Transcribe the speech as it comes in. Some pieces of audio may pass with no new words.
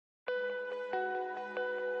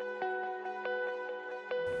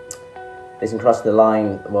Racing across the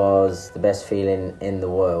line was the best feeling in the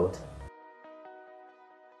world.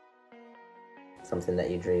 Something that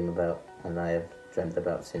you dream about, and I have dreamt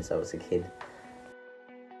about since I was a kid.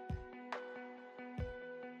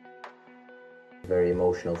 Very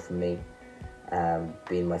emotional for me,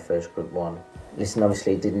 being my first Group 1. Listen,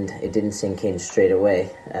 obviously it didn't sink in straight away.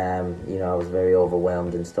 You know, I was very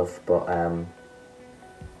overwhelmed and stuff, but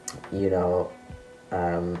you know,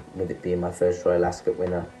 with it being my first Royal Ascot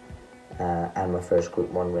winner and my first Group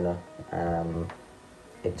 1 winner,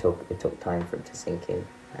 it took time for it to sink in.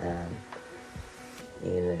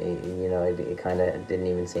 You know, it kind of didn't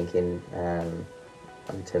even sink in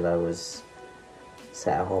until I was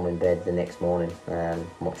sat at home in bed the next morning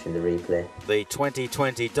watching the replay. The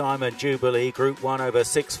 2020 Diamond Jubilee Group 1 over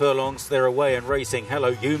 6 furlongs. They're away and racing.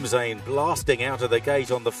 Hello Youmzain blasting out of the gate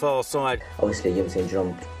on the far side. Obviously Youmzain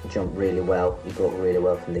jumped really well. He broke really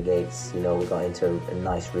well from the gates. You know, we got into a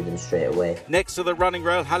nice rhythm straight away. Next to the running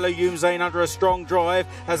rail, Hello Youmzain under a strong drive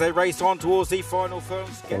as they race on towards the final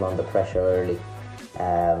furlongs. Came under pressure early.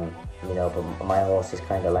 You know, but my horse is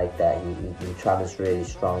kind of like that. He travels really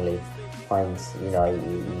strongly. Finds, you know,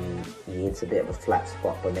 he hits a bit of a flat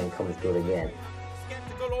spot, but then comes good again.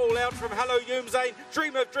 Skeptical all out from Hello Youmzain.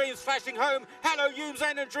 Dream of Dreams flashing home. Hello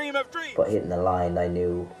Youmzain and Dream of Dreams. But hitting the line, I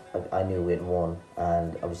knew we'd won,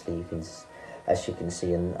 and obviously you can, as you can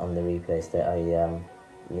see on the replays, that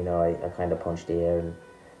you know, I kind of punched the air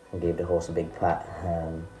and gave the horse a big pat.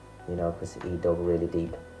 You know, because he dug really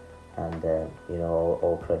deep, and you know,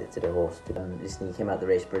 all credit to the horse. Listen, he came out the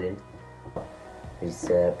race brilliant. His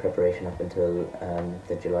preparation up until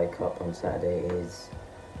the July Cup on Saturday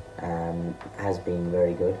has been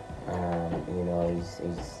very good. You know,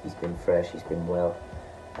 he's been fresh, he's been well.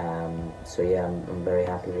 So yeah, I'm very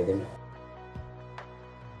happy with him.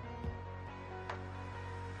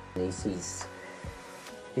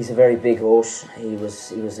 He's a very big horse. He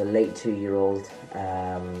was a late 2-year-old.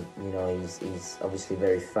 You know, he's obviously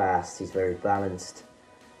very fast. He's very balanced.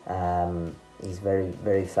 He's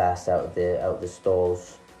very fast out of the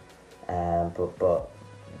stalls, but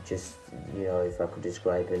just, you know, if I could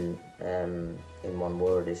describe him in one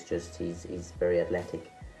word, it's just he's very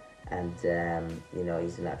athletic, and you know,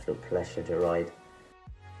 he's an absolute pleasure to ride.